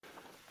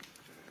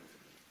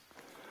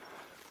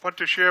I want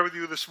to share with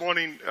you this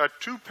morning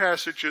two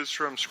passages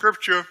from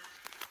Scripture.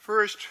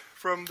 First,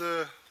 from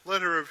the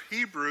letter to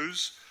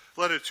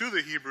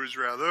the Hebrews,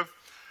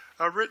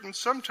 written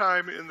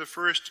sometime in the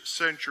first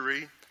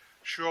century,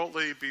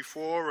 shortly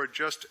before or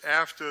just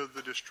after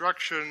the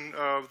destruction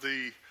of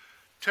the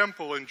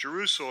temple in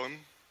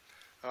Jerusalem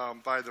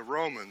by the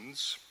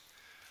Romans.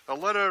 A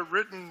letter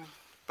written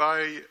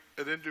by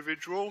an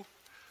individual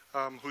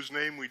whose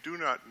name we do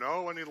not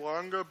know any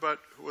longer, but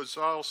who was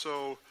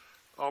also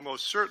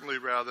certainly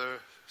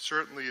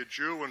a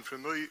Jew and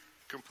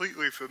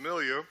completely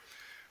familiar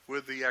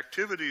with the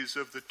activities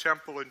of the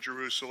temple in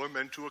Jerusalem,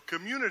 and to a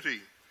community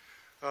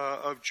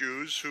of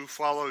Jews who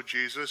followed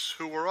Jesus,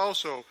 who were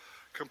also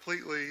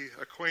completely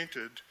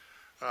acquainted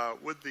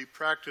with the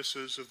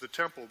practices of the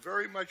temple,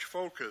 very much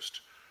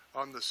focused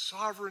on the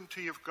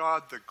sovereignty of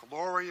God, the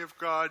glory of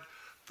God,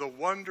 the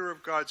wonder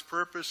of God's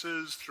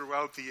purposes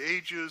throughout the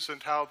ages,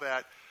 and how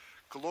that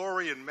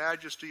glory and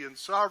majesty and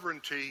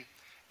sovereignty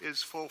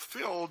is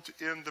fulfilled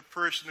in the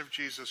person of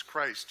Jesus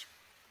Christ.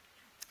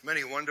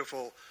 Many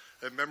wonderful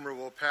and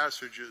memorable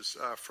passages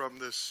from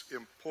this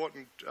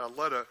important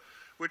letter,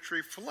 which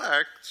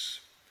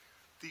reflects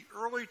the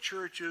early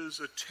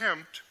church's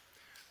attempt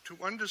to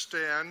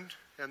understand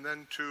and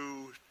then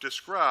to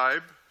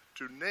describe,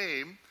 to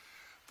name,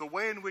 the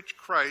way in which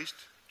Christ,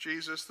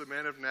 Jesus, the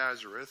man of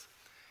Nazareth,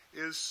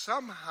 is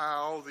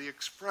somehow the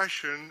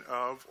expression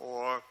of,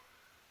 or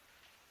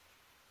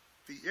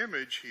the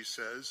image, he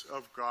says,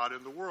 of God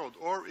in the world.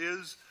 Or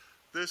is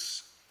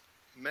this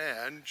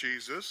man,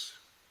 Jesus,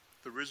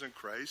 the risen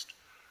Christ,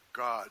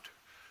 God?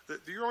 The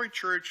early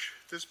church,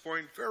 at this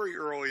point, very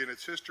early in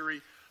its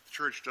history, the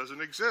church doesn't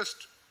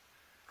exist.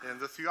 And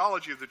the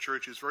theology of the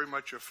church is very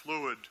much a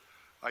fluid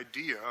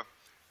idea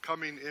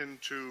coming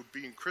into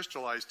being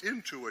crystallized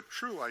into a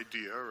true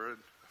idea, or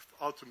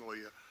ultimately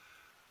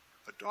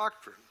a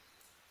doctrine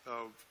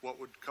of what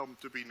would come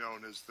to be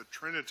known as the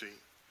Trinity.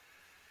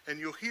 And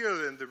you'll hear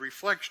then the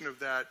reflection of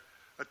that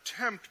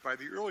attempt by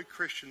the early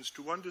Christians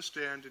to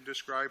understand and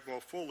describe more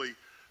fully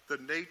the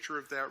nature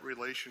of that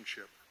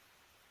relationship.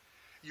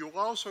 You'll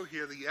also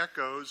hear the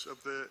echoes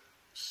of the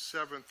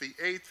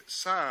 8th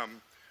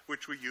Psalm,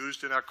 which we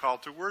used in our call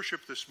to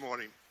worship this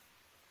morning.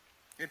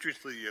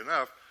 Interestingly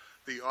enough,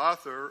 the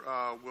author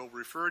will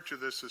refer to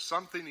this as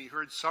something he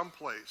heard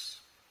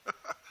someplace.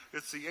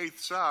 It's the 8th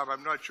Psalm.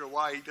 I'm not sure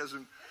why he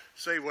doesn't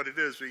say what it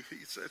is.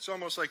 It's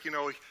almost like,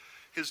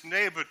 his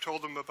neighbor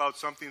told him about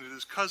something that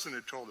his cousin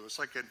had told him. It's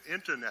like an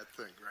internet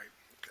thing, right?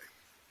 Okay.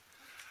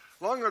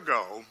 Long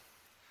ago,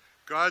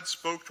 God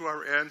spoke to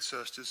our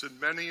ancestors in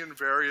many and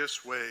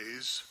various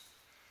ways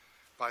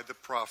by the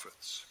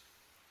prophets.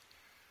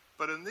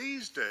 But in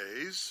these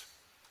days,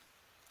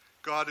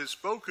 God has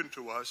spoken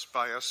to us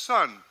by a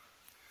Son,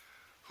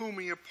 whom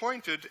he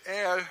appointed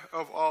heir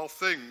of all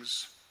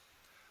things,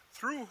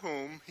 through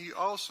whom he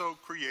also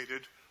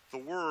created the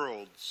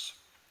worlds.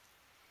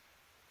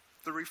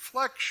 The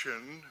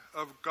reflection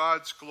of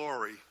God's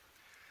glory,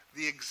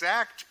 the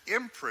exact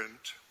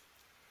imprint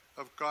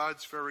of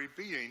God's very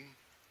being,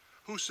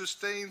 who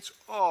sustains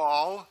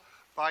all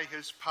by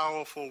his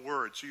powerful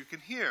word. So you can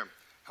hear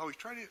how he's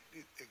trying to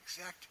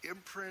exact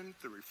imprint,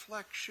 the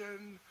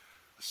reflection,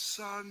 the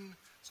Son.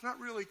 It's not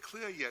really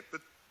clear yet,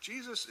 but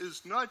Jesus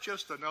is not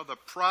just another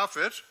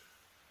prophet,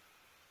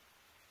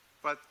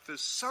 but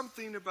there's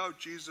something about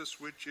Jesus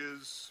which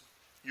is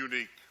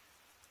unique.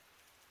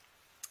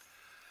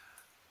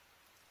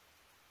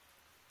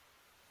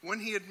 When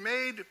he had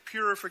made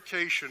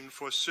purification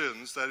for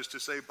sins, that is to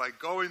say, by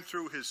going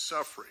through his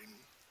suffering,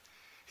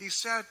 he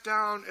sat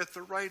down at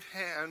the right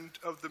hand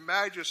of the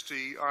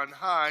Majesty on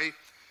high,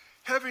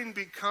 having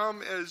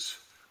become as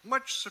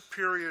much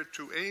superior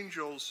to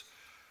angels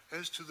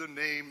as to the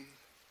name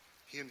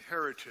he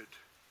inherited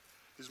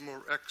is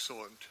more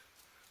excellent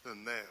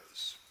than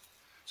theirs.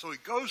 So he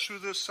goes through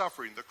this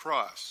suffering, the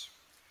cross,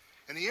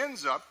 and he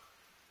ends up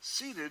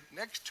seated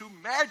next to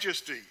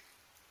Majesty.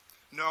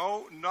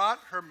 No, not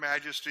Her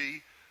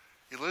Majesty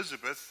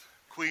Elizabeth,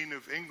 Queen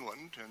of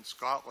England and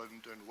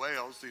Scotland and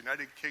Wales, the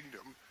United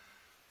Kingdom,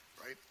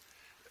 right?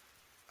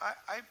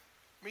 I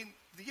mean,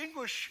 the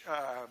English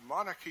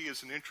monarchy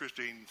is an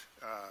interesting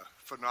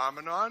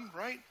phenomenon,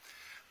 right?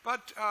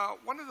 But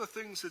one of the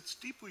things that's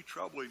deeply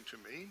troubling to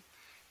me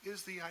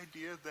is the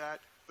idea that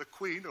the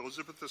Queen,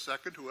 Elizabeth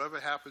II, whoever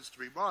happens to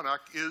be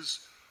monarch,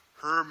 is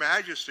Her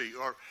Majesty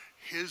or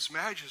His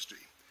Majesty.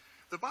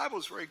 The Bible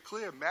is very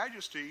clear.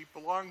 Majesty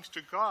belongs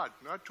to God,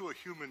 not to a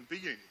human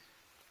being.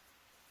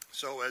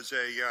 So as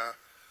a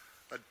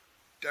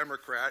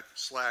Democrat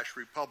 /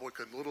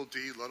 Republican, little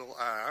d, little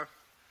r,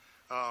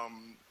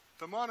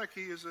 the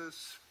monarchy is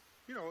it's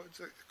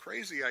a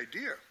crazy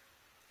idea.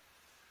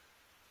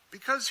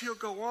 Because he'll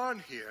go on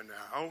here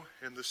now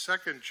in the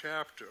second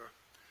chapter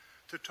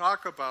to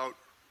talk about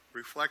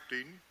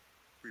repeating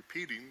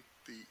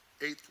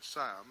the 8th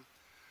Psalm,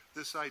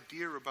 this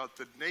idea about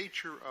the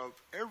nature of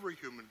every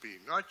human being,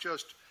 not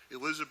just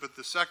Elizabeth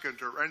II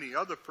or any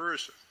other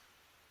person.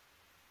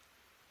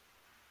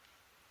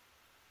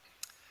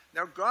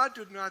 Now, God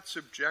did not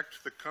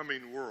subject the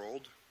coming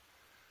world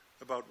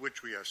about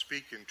which we are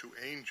speaking to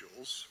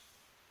angels.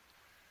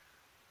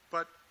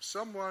 But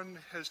someone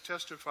has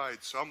testified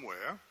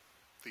somewhere,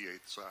 the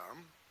 8th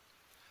Psalm,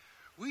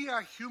 we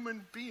are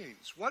human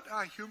beings. What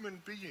are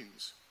human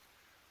beings?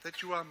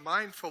 That you are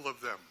mindful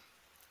of them.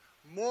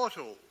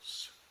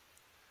 Mortals,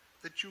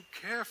 that you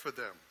care for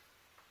them.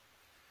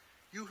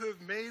 You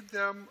have made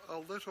them a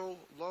little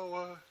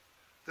lower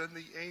than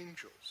the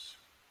angels.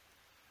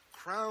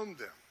 Crowned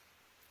them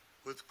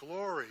with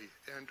glory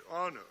and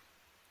honor,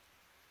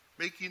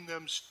 making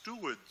them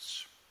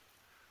stewards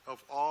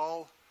of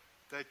all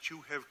that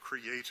you have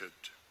created.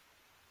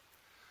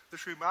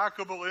 This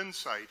remarkable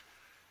insight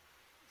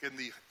in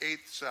the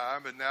 8th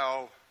Psalm, and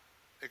now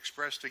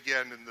expressed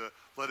again in the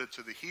letter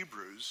to the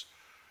Hebrews,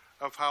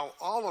 of how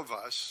all of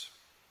us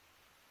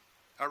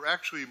are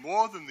actually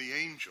more than the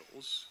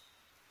angels,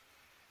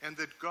 and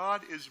that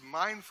God is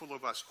mindful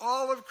of us.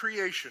 All of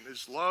creation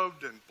is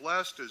loved and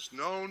blessed, is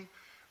known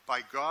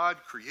by God,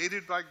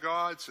 created by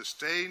God,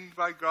 sustained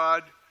by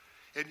God,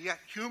 and yet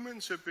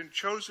humans have been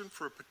chosen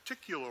for a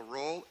particular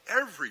role,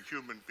 every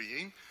human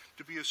being,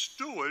 to be a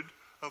steward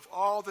of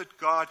all that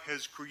God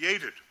has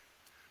created.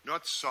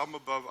 Not some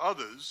above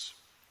others,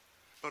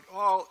 but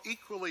all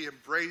equally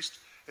embraced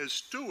as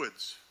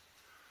stewards.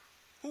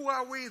 Who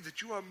are we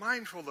that you are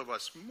mindful of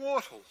us,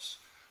 mortals,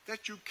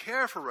 that you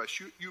care for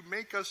us? You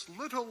make us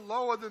little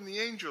lower than the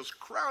angels,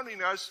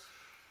 crowning us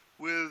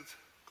with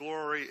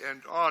glory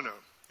and honor.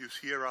 You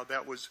hear how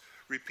that was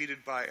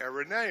repeated by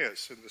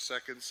Irenaeus in the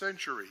 2nd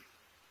century.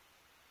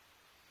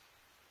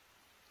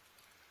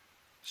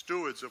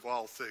 Stewards of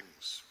all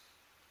things.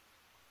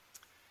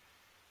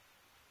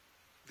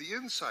 The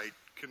insight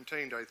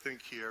contained, I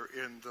think, here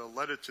in the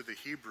letter to the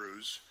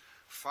Hebrews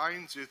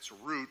finds its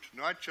root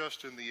not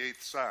just in the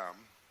 8th Psalm,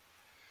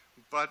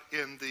 but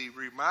in the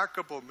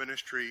remarkable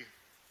ministry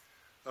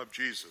of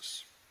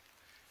Jesus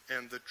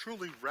and the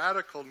truly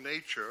radical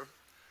nature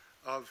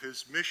of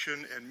his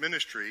mission and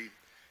ministry,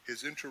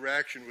 his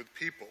interaction with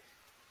people.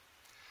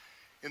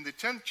 In the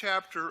 10th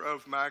chapter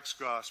of Mark's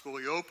Gospel,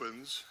 he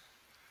opens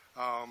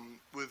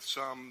with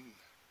some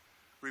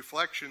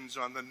reflections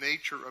on the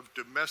nature of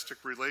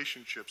domestic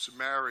relationships,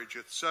 marriage,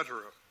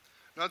 etc.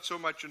 Not so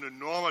much in a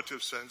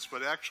normative sense,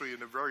 but actually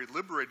in a very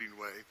liberating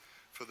way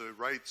for the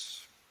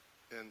rights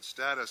and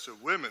status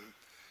of women.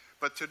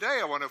 But today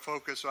I want to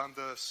focus on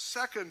the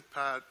second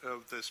part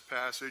of this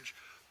passage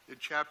in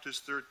chapter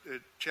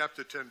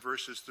 10,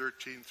 verses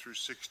 13 through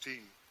 16.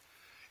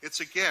 It's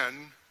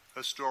again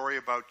a story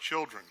about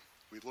children.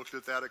 We looked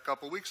at that a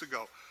couple weeks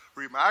ago.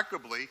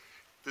 Remarkably,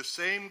 the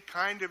same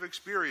kind of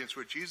experience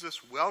where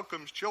Jesus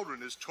welcomes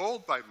children is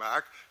told by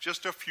Mark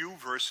just a few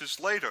verses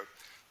later.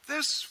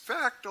 This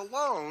fact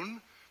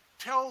alone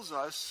tells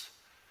us,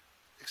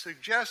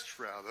 suggests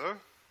rather,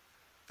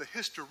 the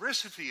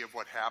historicity of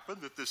what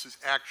happened, that this has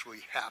actually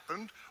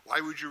happened.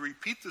 Why would you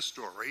repeat the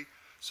story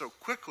so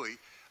quickly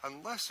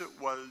unless it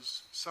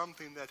was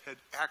something that had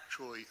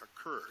actually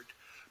occurred?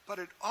 But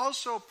it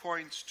also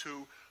points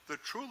to the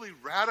truly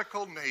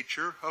radical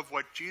nature of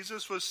what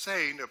Jesus was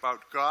saying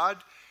about God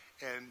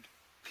and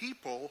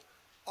people,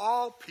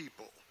 all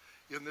people,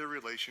 in their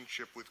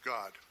relationship with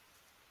God.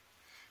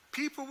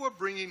 People were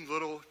bringing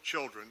little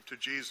children to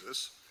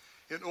Jesus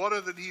in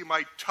order that he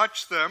might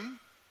touch them,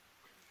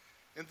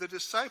 and the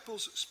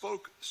disciples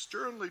spoke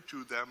sternly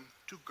to them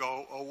to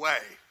go away.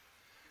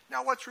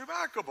 Now, what's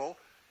remarkable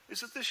is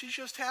that this has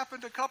just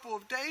happened a couple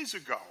of days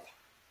ago,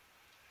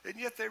 and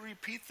yet they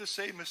repeat the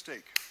same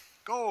mistake.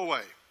 Go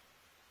away.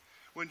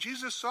 When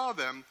Jesus saw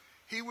them,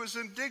 he was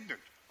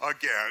indignant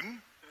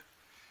again,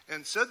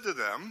 and said to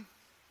them,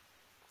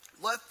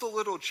 let the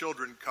little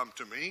children come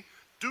to me,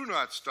 do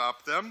not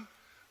stop them,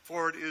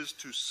 for it is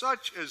to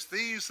such as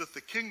these that the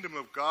kingdom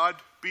of God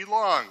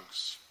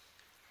belongs.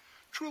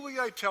 Truly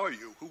I tell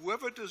you,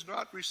 whoever does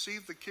not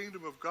receive the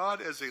kingdom of God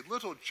as a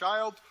little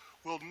child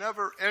will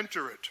never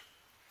enter it.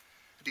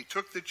 And he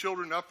took the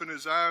children up in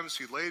his arms,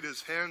 he laid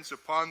his hands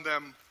upon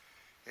them,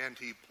 and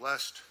he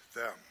blessed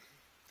them.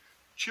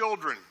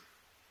 Children.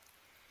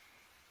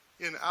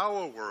 In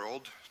our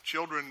world,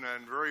 children, in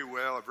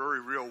a very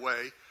real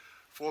way,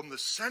 form the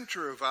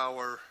center of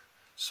our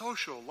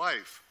social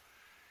life.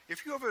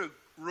 If you have a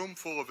room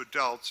full of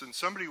adults and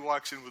somebody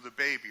walks in with a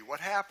baby,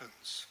 what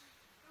happens?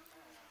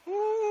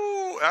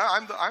 Ooh,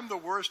 I'm the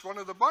worst one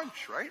of the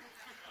bunch, right?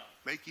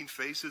 Making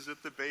faces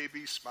at the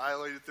baby,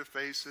 smiling at the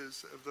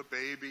faces of the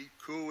baby,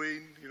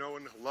 cooing,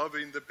 and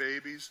loving the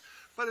babies.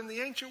 But in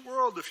the ancient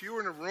world, if you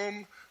were in a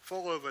room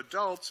full of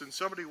adults and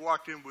somebody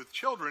walked in with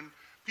children,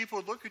 people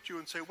would look at you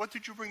and say, what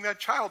did you bring that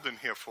child in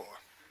here for?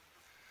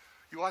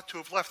 You ought to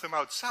have left them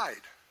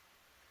outside.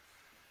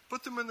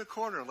 Put them in the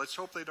corner and let's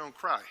hope they don't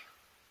cry.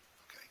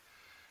 Okay.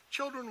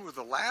 Children were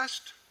the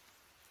last,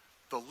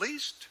 the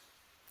least,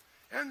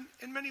 and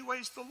in many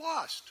ways the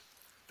lost.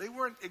 They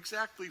weren't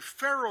exactly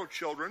Pharaoh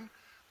children,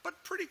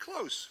 but pretty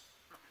close.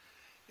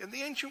 In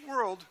the ancient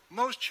world,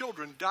 most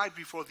children died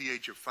before the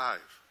age of 5.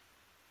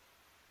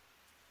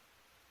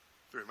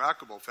 The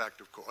remarkable fact,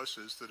 of course,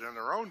 is that in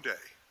our own day,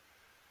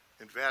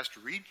 in vast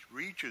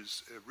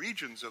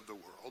regions of the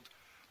world,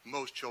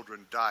 most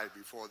children die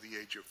before the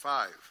age of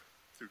 5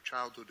 through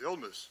childhood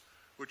illness,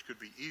 which could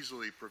be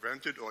easily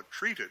prevented or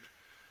treated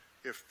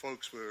if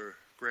folks were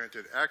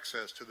granted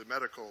access to the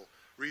medical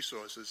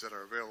resources that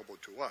are available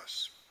to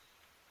us.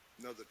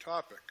 Another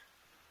topic.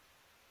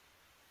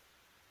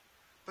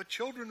 But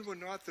children were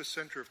not the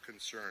center of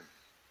concern.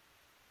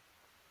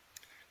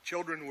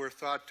 Children were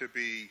thought to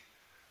be,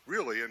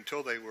 really,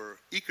 until they were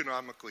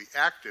economically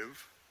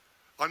active,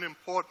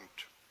 unimportant,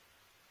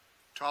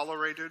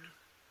 tolerated,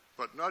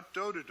 but not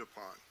doted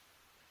upon,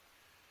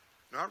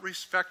 not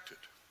respected.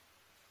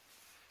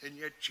 And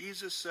yet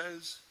Jesus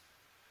says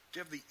to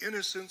have the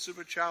innocence of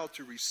a child,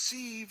 to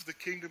receive the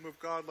kingdom of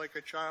God like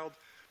a child,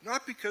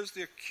 not because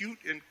they're cute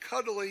and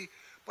cuddly,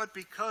 but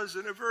because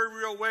in a very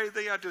real way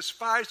they are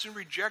despised and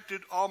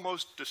rejected,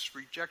 almost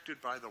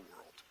rejected by the world.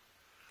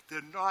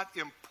 They're not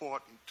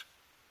important.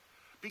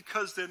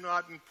 Because they're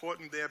not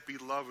important, they're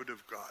beloved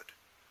of God.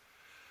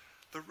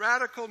 The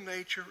radical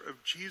nature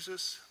of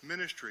Jesus'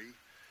 ministry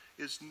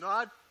is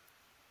not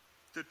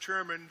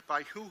determined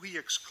by who he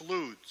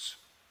excludes.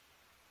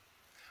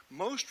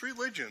 Most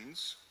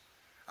religions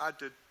are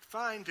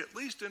defined, at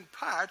least in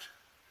part,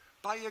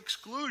 by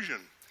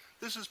exclusion.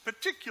 This is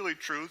particularly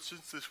true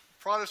since the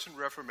Protestant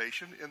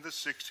Reformation in the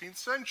 16th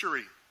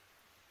century.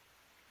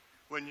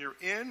 When you're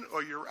in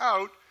or you're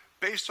out,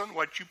 based on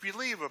what you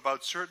believe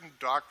about certain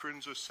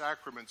doctrines or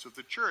sacraments of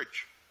the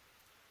church.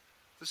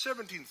 The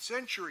 17th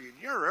century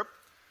in Europe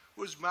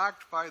was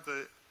marked by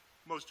the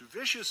most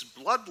vicious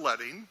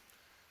bloodletting,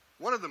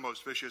 one of the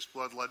most vicious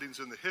bloodlettings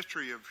in the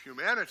history of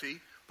humanity,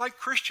 by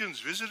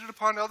Christians visited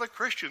upon other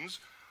Christians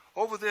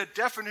over their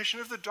definition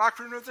of the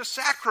doctrine of the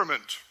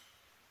sacrament.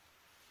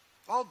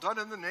 All done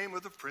in the name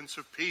of the Prince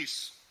of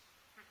Peace.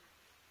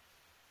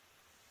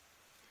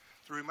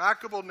 The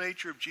remarkable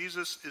nature of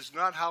Jesus is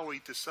not how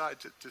he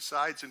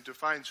decides and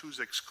defines who's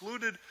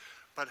excluded,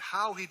 but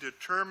how he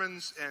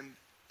determines and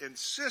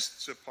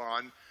insists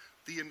upon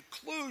the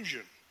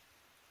inclusion.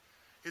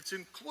 It's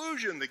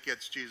inclusion that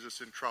gets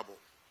Jesus in trouble.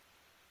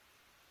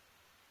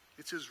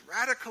 It's his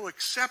radical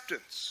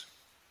acceptance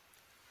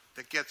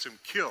that gets him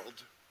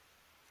killed,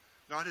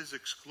 not his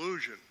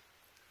exclusion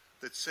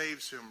that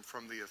saves him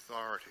from the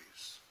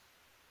authorities.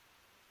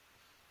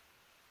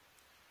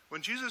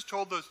 When Jesus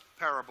told the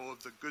parable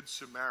of the Good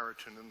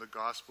Samaritan in the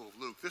Gospel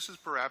of Luke, this is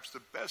perhaps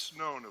the best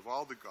known of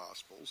all the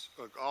Gospels,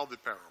 of all the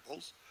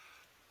parables.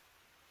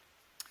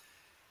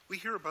 We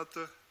hear about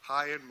the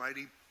high and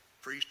mighty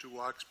priest who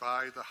walks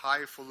by, the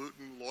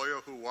highfalutin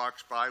lawyer who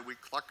walks by. We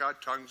cluck our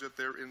tongues at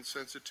their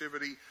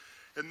insensitivity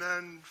and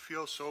then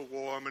feel so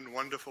warm and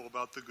wonderful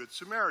about the Good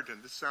Samaritan.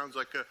 This sounds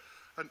like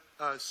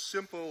a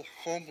simple,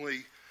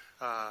 homely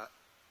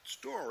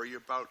story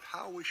about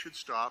how we should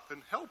stop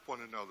and help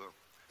one another.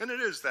 And it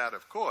is that,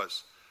 of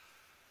course.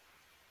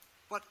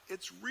 But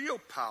its real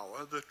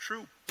power, the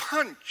true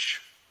punch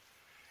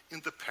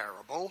in the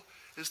parable,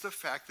 is the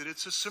fact that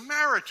it's a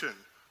Samaritan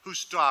who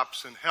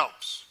stops and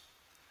helps.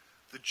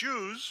 The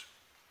Jews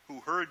who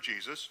heard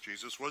Jesus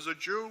was a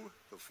Jew,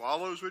 the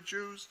followers were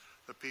Jews,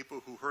 the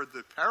people who heard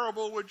the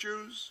parable were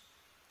Jews.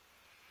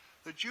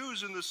 The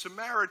Jews and the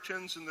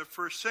Samaritans in the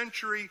first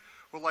century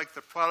were like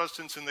the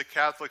Protestants and the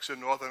Catholics in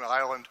Northern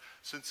Ireland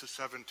since the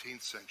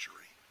 17th century.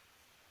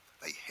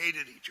 They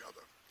hated each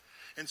other.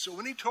 And so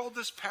when he told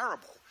this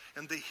parable,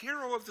 and the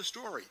hero of the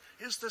story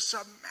is the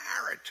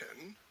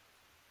Samaritan,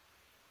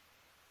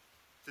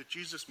 that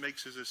Jesus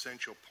makes his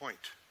essential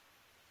point.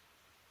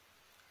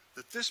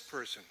 That this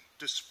person,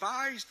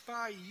 despised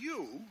by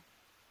you,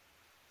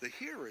 the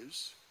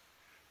hearers,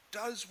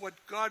 does what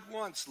God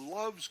wants,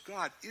 loves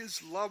God,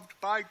 is loved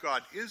by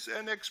God, is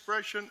an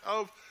expression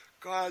of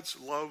God's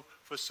love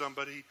for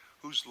somebody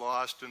who's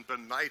lost and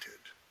benighted,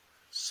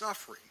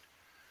 suffering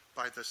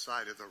by the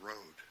side of the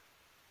road.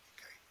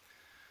 Okay.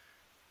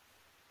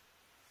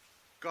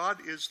 God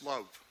is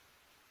love.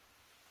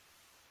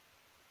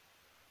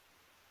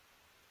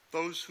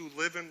 Those who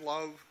live in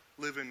love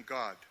live in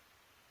God.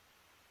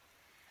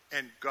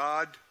 And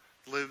God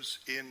lives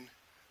in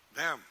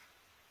them.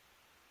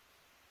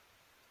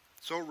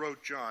 So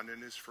wrote John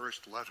in his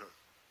first letter.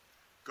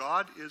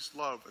 God is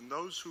love, and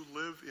those who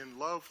live in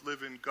love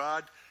live in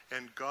God,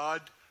 and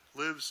God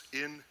lives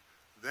in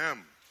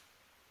them.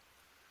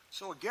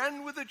 So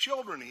again with the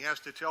children, he has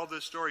to tell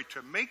this story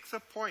to make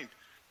the point,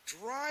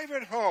 drive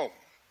it home,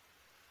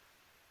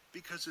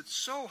 because it's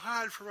so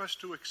hard for us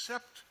to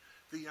accept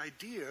the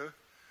idea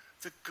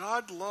that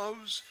God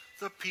loves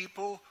the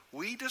people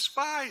we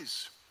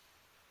despise.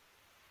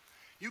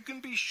 You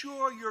can be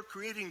sure you're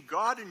creating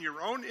God in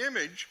your own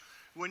image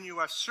when you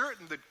are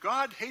certain that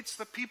God hates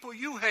the people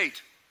you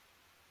hate.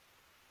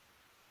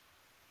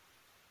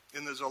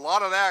 And there's a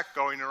lot of that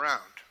going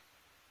around,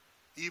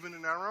 even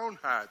in our own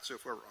hearts,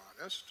 if we're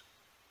honest.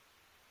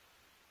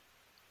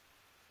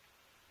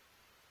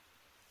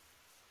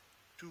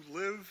 To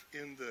live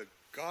in the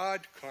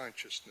God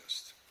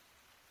consciousness,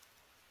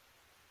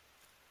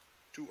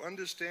 to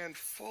understand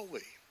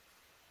fully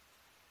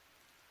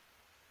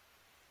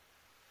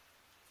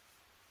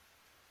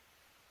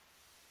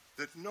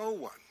that no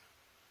one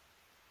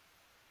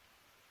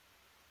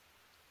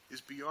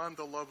is beyond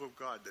the love of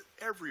God, that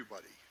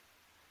everybody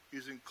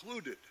is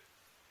included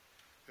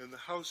in the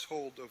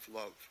household of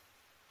love.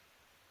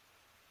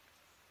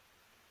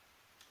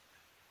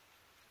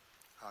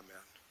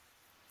 Amen.